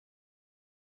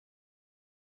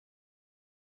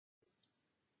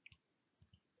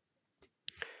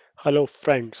Hello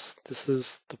friends, this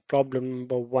is the problem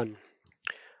number 1.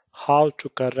 How to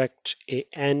correct a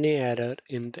NA error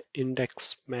in the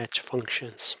index match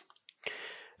functions.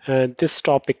 This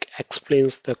topic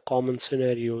explains the common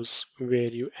scenarios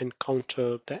where you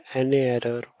encounter the NA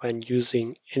error when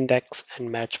using index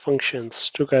and match functions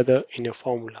together in a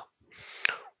formula.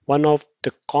 One of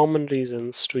the common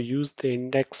reasons to use the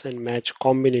index and match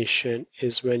combination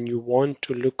is when you want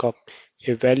to look up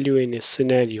a value in a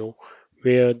scenario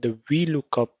where the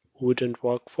VLOOKUP wouldn't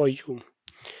work for you,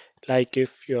 like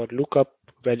if your lookup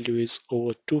value is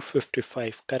over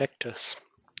 255 characters.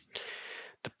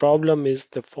 The problem is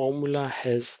the formula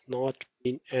has not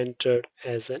been entered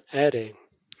as an array.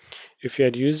 If you are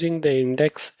using the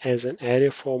index as an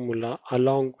array formula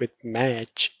along with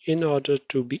match in order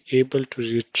to be able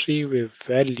to retrieve a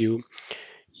value,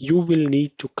 you will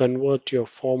need to convert your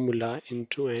formula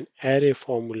into an array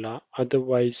formula,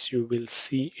 otherwise you will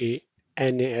see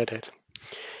an error.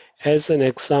 As an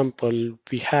example,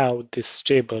 we have this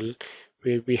table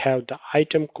where we have the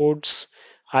item codes,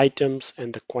 items,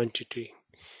 and the quantity.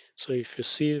 So if you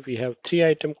see, we have 3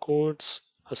 item codes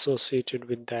associated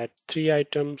with that, 3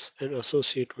 items, and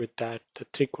associated with that, the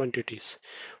 3 quantities.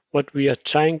 What we are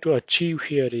trying to achieve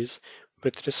here is,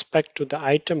 with respect to the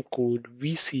item code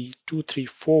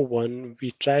VC2341,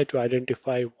 we try to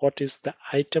identify what is the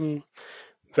item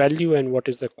value and what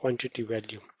is the quantity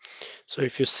value. So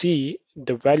if you see,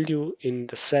 the value in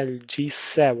the cell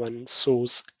G7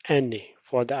 shows NA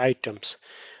for the items,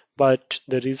 but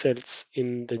the results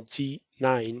in the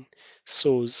G9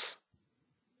 shows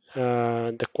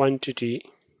the quantity,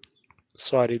 the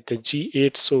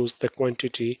G8 shows the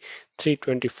quantity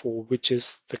 324, which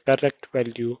is the correct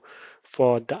value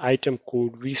for the item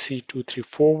code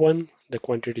VC2341, the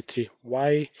quantity 3.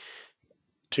 Why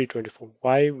 324?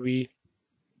 Why we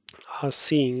are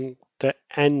seeing the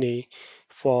NA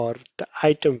for the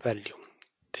item value?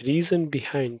 The reason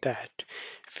behind that,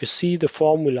 if you see the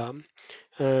formula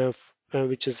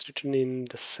which is written in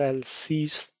the cell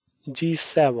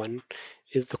G7,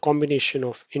 is the combination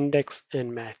of index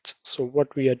and match. So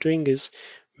what we are doing is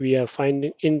we are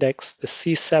finding index the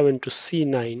C7 to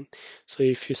C9. So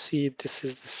if you see, this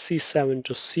is the C7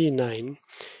 to C9.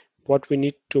 What we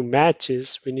need to match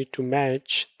is we need to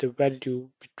match the value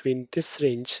between this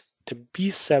range, the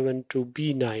B7 to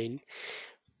B9,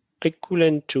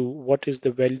 equivalent to what is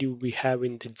the value we have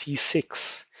in the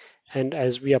G6. And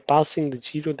as we are passing the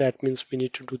 0, that means we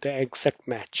need to do the exact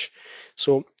match.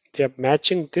 So they are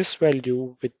matching this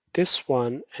value with this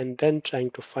one and then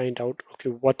trying to find out, okay,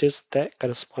 what is the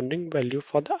corresponding value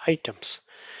for the items.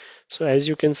 So as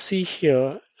you can see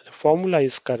here, the formula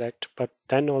is correct, but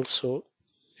then also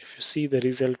if you see the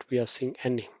result, we are seeing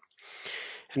NA.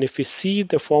 And if you see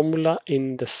the formula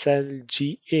in the cell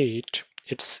G8,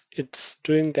 it's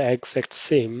doing the exact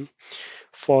same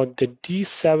for the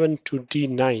D7 to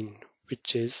D9,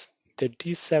 which is the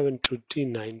D7 to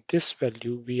D9. This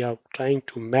value we are trying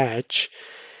to match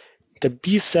the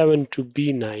B7 to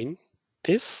B9,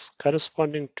 this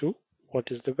corresponding to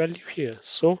what is the value here.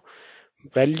 So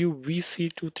value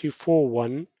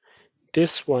VC2341,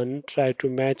 this one, try to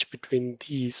match between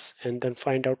these and then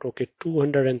find out, okay,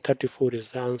 234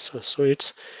 is the answer. So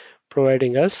it's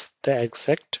providing us the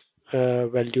exact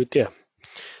value there.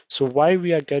 So why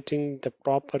we are getting the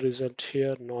proper result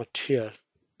here, not here?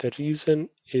 The reason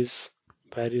is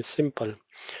very simple.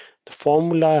 The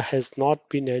formula has not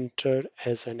been entered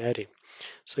as an array.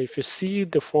 So if you see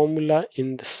the formula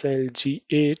in the cell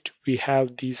G8, we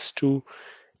have these two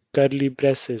curly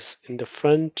braces in the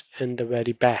front and the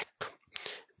very back.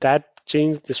 That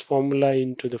changed this formula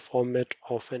into the format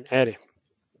of an array.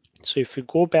 So if we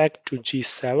go back to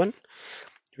G7,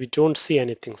 we don't see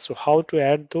anything. So how to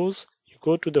add those? You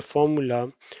go to the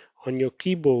formula on your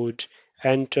keyboard,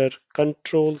 enter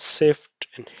Control Shift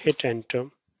and hit enter.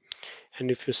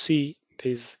 And if you see,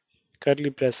 these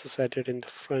curly braces added in the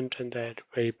front and the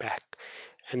very back.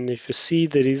 And if you see,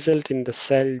 the result in the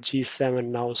cell G7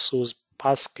 now shows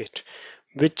basket,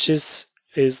 which is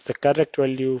the correct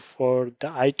value for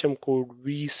the item code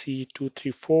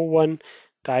VC2341.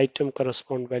 The item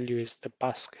corresponding value is the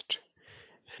basket,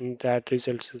 and that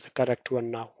result is the correct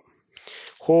one now.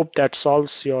 Hope that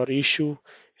solves your issue,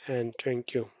 and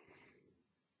thank you.